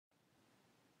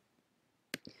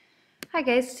Hi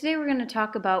guys, today we're going to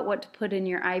talk about what to put in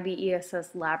your IB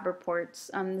ESS lab reports.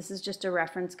 This is just a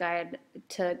reference guide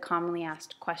to commonly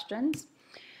asked questions.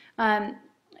 Um,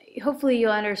 Hopefully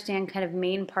you'll understand kind of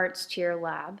main parts to your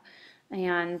lab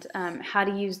and how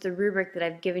to use the rubric that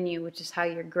I've given you, which is how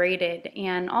you're graded,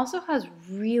 and also has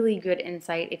really good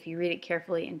insight if you read it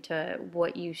carefully into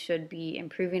what you should be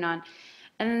improving on,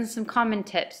 and then some common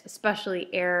tips, especially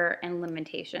error and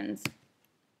limitations.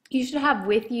 You should have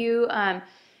with you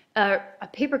a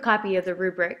paper copy of the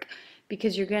rubric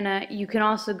because you can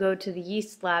also go to the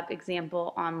yeast lab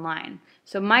example online.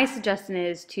 So my suggestion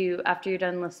is to, after you're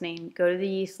done listening, go to the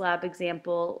yeast lab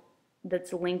example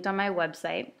that's linked on my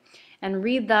website and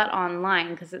read that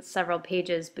online because it's several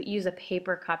pages, but use a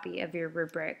paper copy of your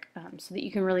rubric so that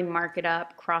you can really mark it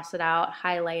up, cross it out,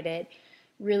 highlight it,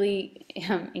 really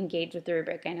engage with the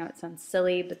rubric. I know it sounds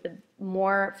silly, but the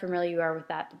more familiar you are with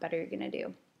that, the better you're going to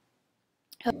do.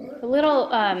 A little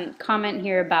comment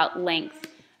here about length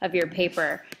of your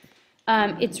paper.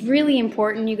 It's really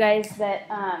important, you guys, that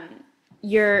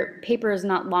your paper is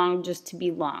not long just to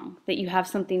be long, that you have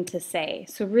something to say.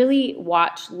 So really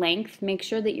watch length. Make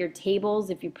sure that your tables,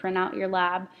 if you print out your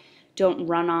lab, don't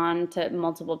run on to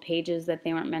multiple pages that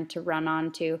they weren't meant to run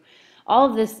on to. All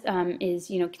of this is,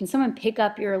 can someone pick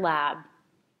up your lab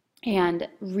and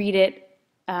read it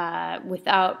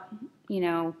without,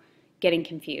 getting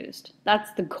confused.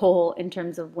 That's the goal in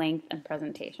terms of length and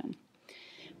presentation.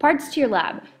 Parts to your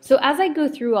lab. So as I go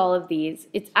through all of these,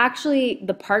 it's actually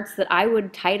the parts that I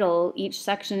would title each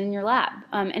section in your lab.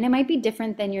 And it might be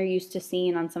different than you're used to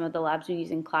seeing on some of the labs we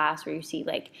use in class where you see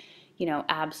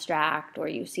abstract or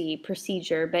you see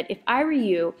procedure. But if I were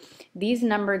you, these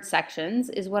numbered sections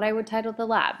is what I would title the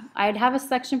lab. I'd have a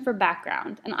section for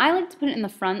background. And I like to put it in the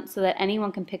front so that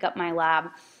anyone can pick up my lab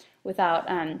without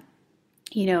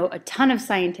a ton of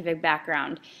scientific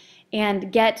background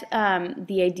and get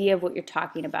the idea of what you're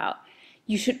talking about.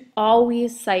 You should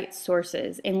always cite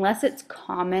sources. Unless it's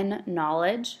common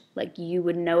knowledge, like you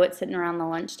would know it sitting around the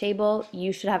lunch table,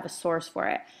 you should have a source for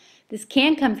it. This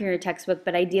can come from your textbook,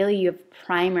 but ideally you have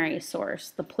primary source,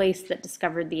 the place that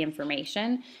discovered the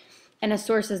information. And a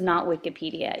source is not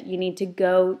Wikipedia. You need to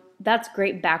go, that's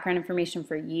great background information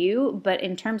for you, but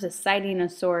in terms of citing a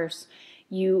source,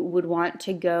 you would want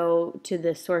to go to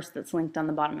the source that's linked on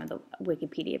the bottom of the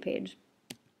Wikipedia page.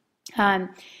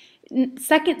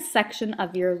 Second section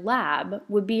of your lab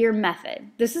would be your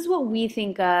method. This is what we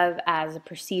think of as a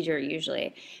procedure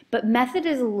usually, but method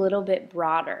is a little bit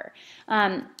broader.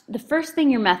 The first thing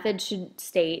your method should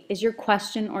state is your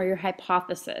question or your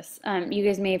hypothesis. You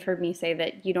guys may have heard me say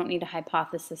that you don't need a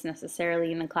hypothesis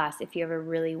necessarily in the class if you have a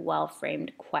really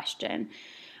well-framed question.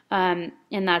 And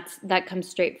that comes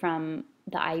straight from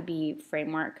the IB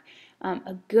framework.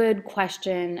 A good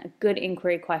question, a good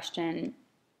inquiry question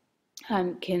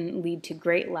can lead to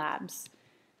great labs.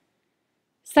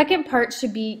 Second part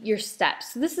should be your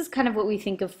steps. So this is kind of what we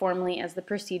think of formally as the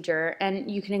procedure, and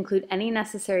you can include any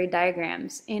necessary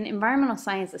diagrams. In environmental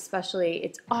science especially,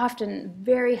 it's often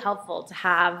very helpful to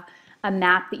have a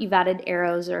map that you've added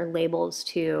arrows or labels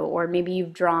to, or maybe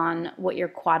you've drawn what your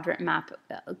quadrant map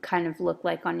kind of looked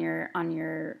like on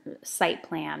your site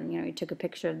plan. You took a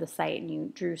picture of the site and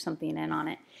you drew something in on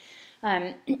it.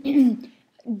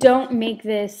 Don't make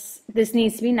this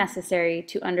needs to be necessary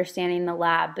to understanding the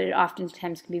lab, but it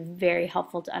oftentimes can be very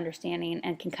helpful to understanding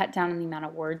and can cut down on the amount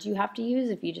of words you have to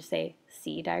use if you just say,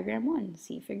 see diagram 1,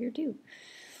 see figure 2.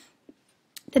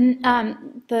 Then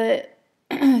the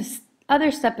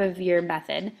other step of your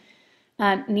method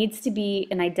needs to be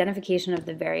an identification of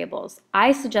the variables.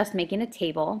 I suggest making a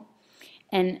table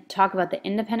and talk about the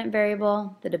independent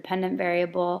variable, the dependent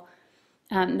variable,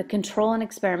 the control and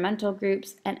experimental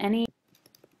groups, and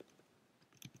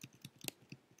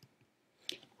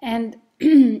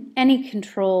any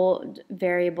controlled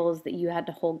variables that you had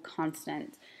to hold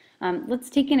constant. Let's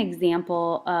take an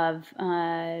example of,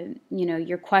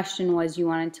 your question was you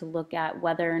wanted to look at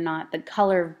whether or not the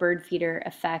color of bird feeder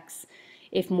affects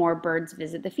if more birds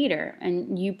visit the feeder.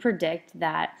 And you predict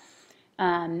that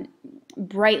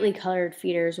brightly colored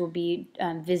feeders will be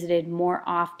visited more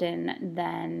often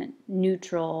than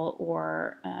neutral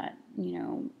or,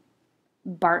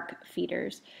 bark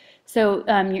feeders. So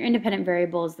your independent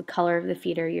variable is the color of the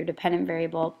feeder. Your dependent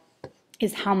variable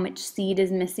is how much seed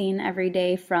is missing every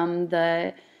day from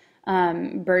the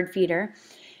bird feeder.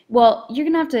 Well, you're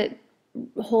going to have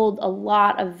to hold a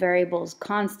lot of variables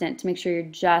constant to make sure you're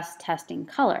just testing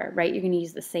color, right? You're going to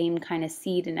use the same kind of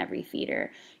seed in every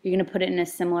feeder. You're going to put it in a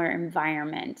similar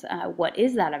environment. What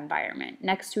is that environment?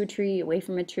 Next to a tree, away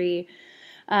from a tree?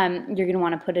 You're going to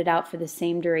want to put it out for the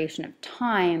same duration of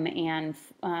time and,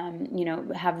 you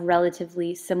know, have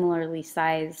relatively similarly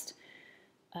sized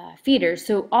feeders.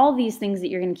 So all these things that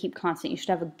you're going to keep constant, you should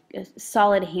have a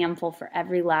solid handful for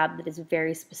every lab that is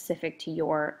very specific to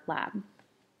your lab.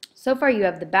 So far you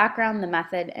have the background, the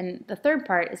method, and the third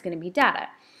part is going to be data.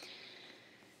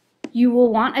 You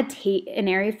will want an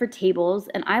area for tables,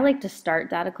 and I like to start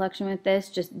data collection with this,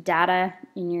 just data,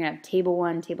 and you're going to have table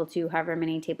 1, table 2, however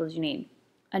many tables you need.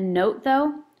 A note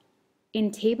though,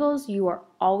 in tables you are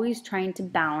always trying to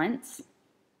balance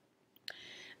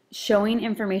showing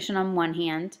information on one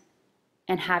hand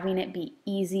and having it be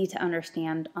easy to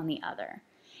understand on the other.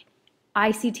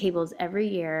 I see tables every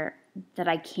year that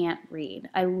I can't read.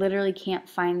 I literally can't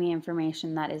find the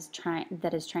information that is trying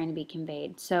to be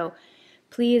conveyed. So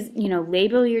please, you know,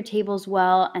 label your tables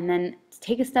well and then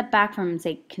take a step back from them and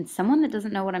say, can someone that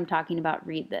doesn't know what I'm talking about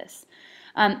read this?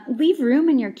 Leave room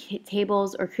in your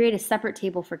tables or create a separate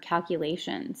table for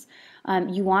calculations.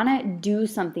 You want to do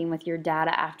something with your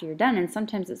data after you're done, and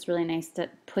sometimes it's really nice to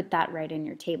put that right in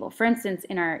your table. For instance,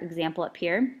 in our example up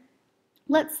here,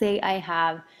 let's say I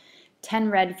have 10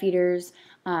 red feeders,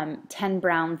 10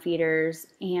 brown feeders,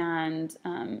 and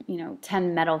you know,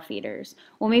 10 metal feeders.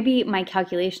 Well, maybe my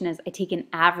calculation is I take an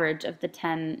average of the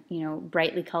 10, you know,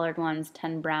 brightly colored ones,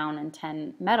 10 brown and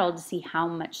 10 metal, to see how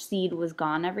much seed was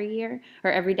gone every year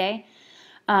or every day.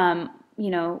 You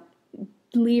know,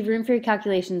 leave room for your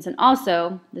calculations, and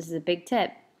also, this is a big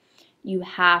tip, you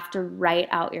have to write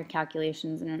out your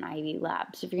calculations in an IB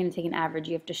lab. So if you're going to take an average,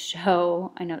 you have to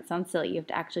show, I know it sounds silly, you have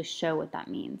to actually show what that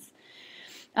means.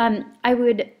 I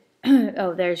would,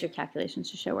 oh, there's your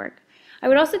calculations to show work. I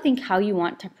would also think how you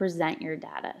want to present your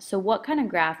data. So what kind of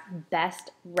graph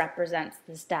best represents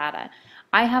this data?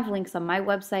 I have links on my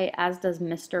website, as does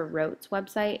Mr. Rote's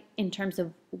website, in terms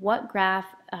of what graph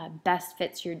best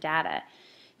fits your data.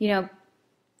 You know,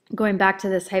 going back to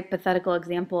this hypothetical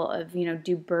example of, you know,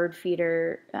 do bird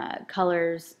feeder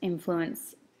colors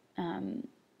influence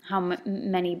how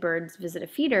many birds visit a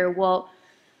feeder? Well,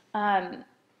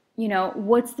 you know,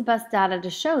 what's the best data to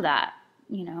show that?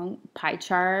 You know, pie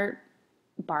chart,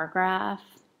 bar graph,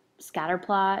 scatter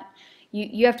plot.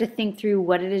 You have to think through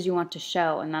what it is you want to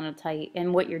show, and that'll tell you,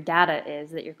 and what your data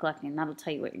is that you're collecting, that'll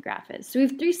tell you what your graph is. So we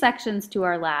have 3 sections to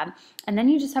our lab, and then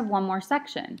you just have one more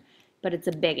section, but it's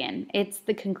a big one. It's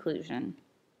the conclusion.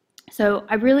 So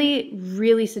I really,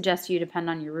 really suggest you depend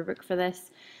on your rubric for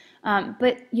this.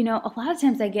 But, you know, a lot of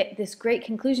times I get this great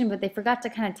conclusion, but they forgot to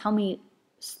kind of tell me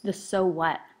the so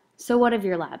what. So what of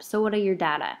your lab? So what are your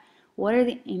data? What are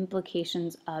the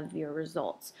implications of your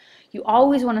results? You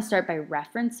always want to start by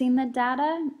referencing the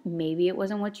data. Maybe it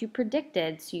wasn't what you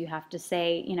predicted, so you have to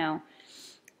say, you know,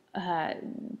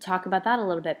 talk about that a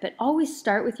little bit. But always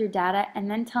start with your data and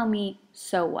then tell me,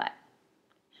 so what?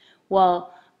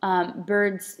 Well,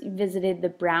 birds visited the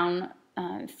brown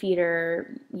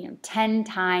feeder, you know, 10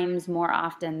 times more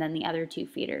often than the other 2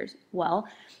 feeders. Well,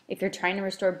 if you're trying to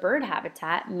restore bird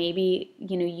habitat, maybe,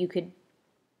 you know, you could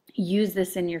use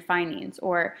this in your findings.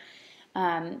 Or,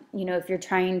 you know, if you're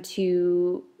trying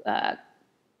to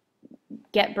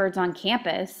get birds on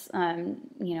campus,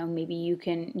 you know, maybe you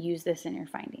can use this in your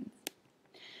findings.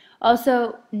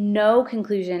 Also, no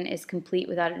conclusion is complete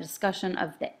without a discussion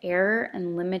of the error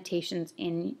and limitations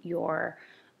in your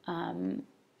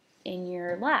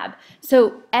lab.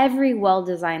 So every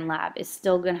well-designed lab is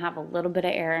still going to have a little bit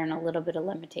of error and a little bit of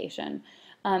limitation.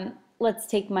 Let's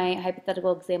take my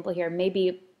hypothetical example here.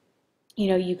 Maybe, you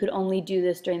know, you could only do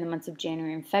this during the months of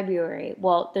January and February.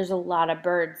 Well, there's a lot of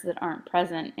birds that aren't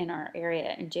present in our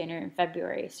area in January and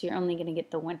February, so you're only going to get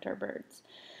the winter birds.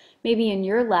 Maybe in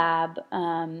your lab,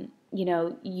 you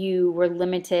know, you were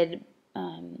limited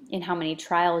in how many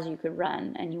trials you could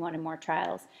run, and you wanted more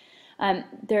trials.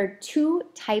 There are 2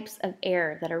 types of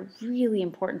error that are really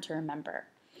important to remember.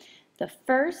 The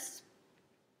first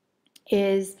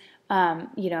is,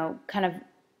 you know, kind of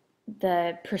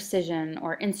the precision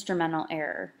or instrumental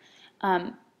error.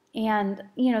 And,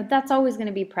 you know, that's always going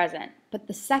to be present. But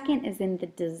the second is in the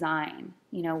design.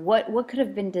 You know, what could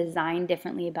have been designed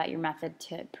differently about your method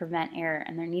to prevent error?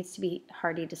 And there needs to be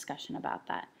hearty discussion about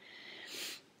that.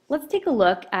 Let's take a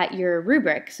look at your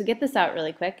rubric. So get this out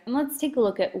really quick, and let's take a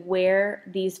look at where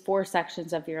these 4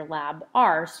 sections of your lab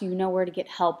are, so you know where to get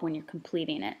help when you're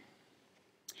completing it.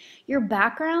 Your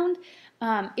background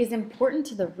is important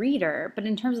to the reader, but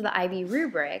in terms of the IB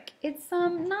rubric, it's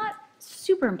not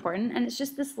super important, and it's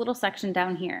just this little section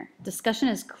down here. Discussion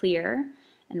is clear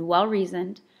and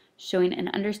well-reasoned, showing an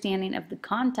understanding of the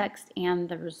context and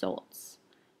the results.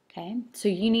 Okay, so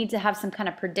you need to have some kind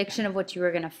of prediction of what you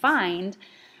were going to find,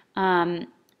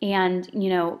 and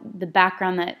the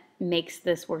background that makes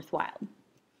this worthwhile.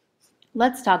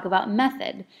 Let's talk about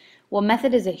method. Well,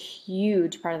 method is a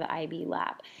huge part of the IB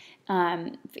lab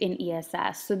in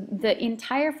ESS. So the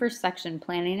entire first section,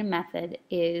 planning a method,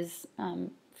 is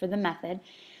for the method.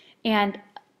 And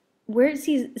where it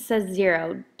says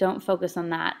 0, don't focus on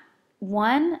that.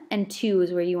 1 and 2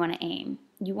 is where you want to aim.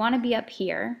 You want to be up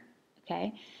here,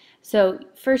 okay? So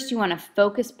first you want to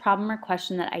focus problem or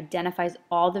question that identifies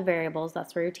all the variables.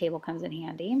 That's where your table comes in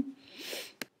handy.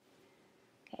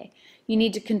 Okay. You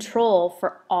need to control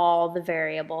for all the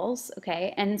variables,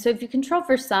 okay? And so if you control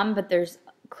for some, but there's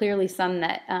clearly some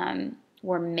that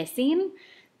we're missing,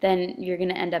 then you're going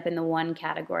to end up in the 1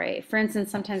 category. For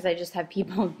instance, sometimes I just have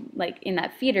people, like in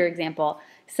that feeder example,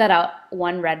 set out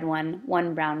 1 red one,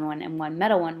 1 brown one, and 1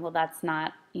 metal one. Well, that's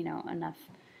not, enough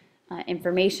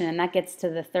information, and that gets to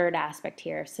the third aspect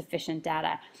here, sufficient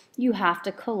data. You have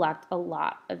to collect a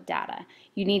lot of data.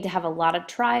 You need to have a lot of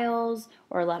trials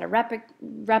or a lot of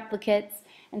replicates.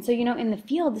 And so, in the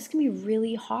field, this can be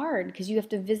really hard because you have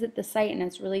to visit the site and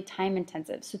it's really time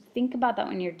intensive. So think about that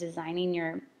when you're designing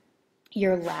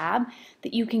your lab,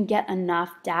 that you can get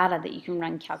enough data that you can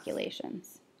run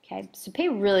calculations. Okay, so pay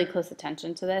really close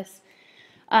attention to this.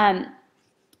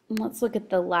 Let's look at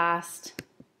the last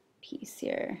piece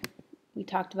here. We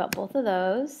talked about both of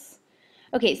those.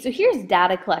 Okay, so here's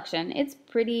data collection. It's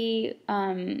pretty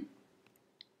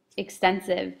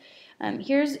extensive.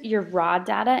 Here's your raw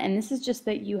data, and this is just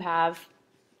that you have,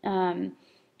 that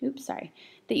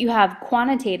you have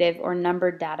quantitative or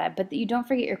numbered data, but that you don't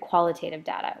forget your qualitative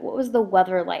data. What was the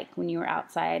weather like when you were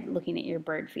outside looking at your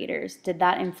bird feeders? Did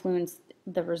that influence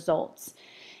the results?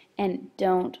 And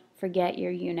don't forget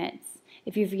your units.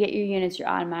 If you forget your units, you're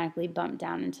automatically bumped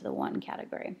down into the 1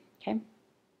 category. Okay.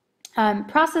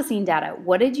 Processing data.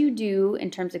 What did you do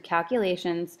in terms of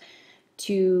calculations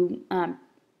to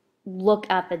look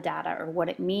at the data or what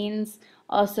it means?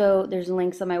 Also, there's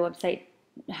links on my website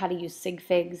how to use sig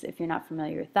figs if you're not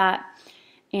familiar with that.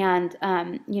 And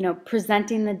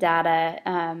presenting the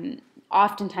data.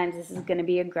 Oftentimes, this is going to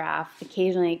be a graph.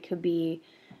 Occasionally, it could be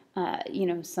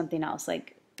something else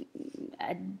like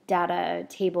a data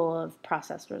table of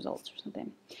processed results or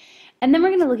something. And then we're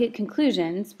going to look at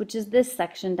conclusions, which is this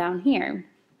section down here.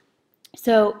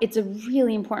 So it's a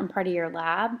really important part of your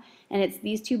lab, and it's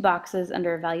these 2 boxes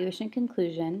under evaluation and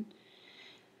conclusion.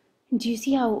 Do you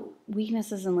see how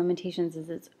weaknesses and limitations is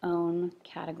its own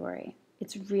category?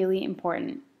 It's really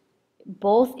important.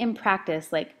 Both in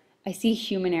practice, like I see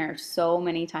human error so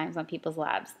many times on people's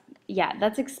labs. Yeah,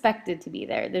 that's expected to be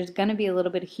there. There's going to be a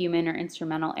little bit of human or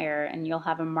instrumental error, and you'll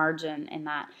have a margin in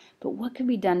that. But what could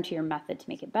be done to your method to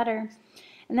make it better?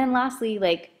 And then lastly,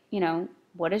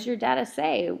 what does your data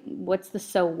say? What's the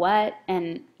so what?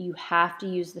 And you have to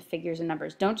use the figures and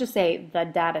numbers. Don't just say the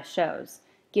data shows.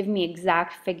 Give me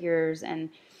exact figures and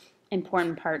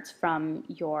important parts from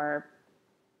your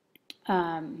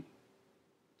data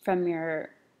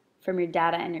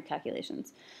and your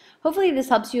calculations. Hopefully this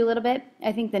helps you a little bit.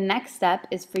 I think the next step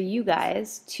is for you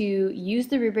guys to use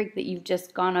the rubric that you've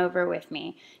just gone over with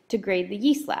me to grade the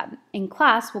yeast lab. In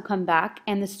class, we'll come back,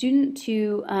 and the student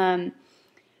to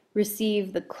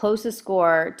receive the closest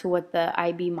score to what the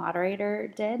IB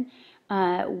moderator did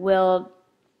will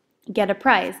get a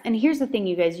prize. And here's the thing,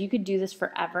 you guys, you could do this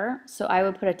forever. So I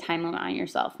would put a time limit on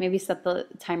yourself. Maybe set the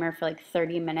timer for like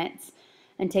 30 minutes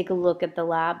and take a look at the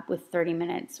lab with 30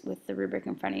 minutes with the rubric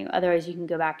in front of you. Otherwise, you can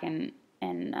go back and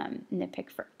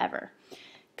nitpick forever.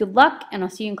 Good luck, and I'll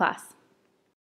see you in class.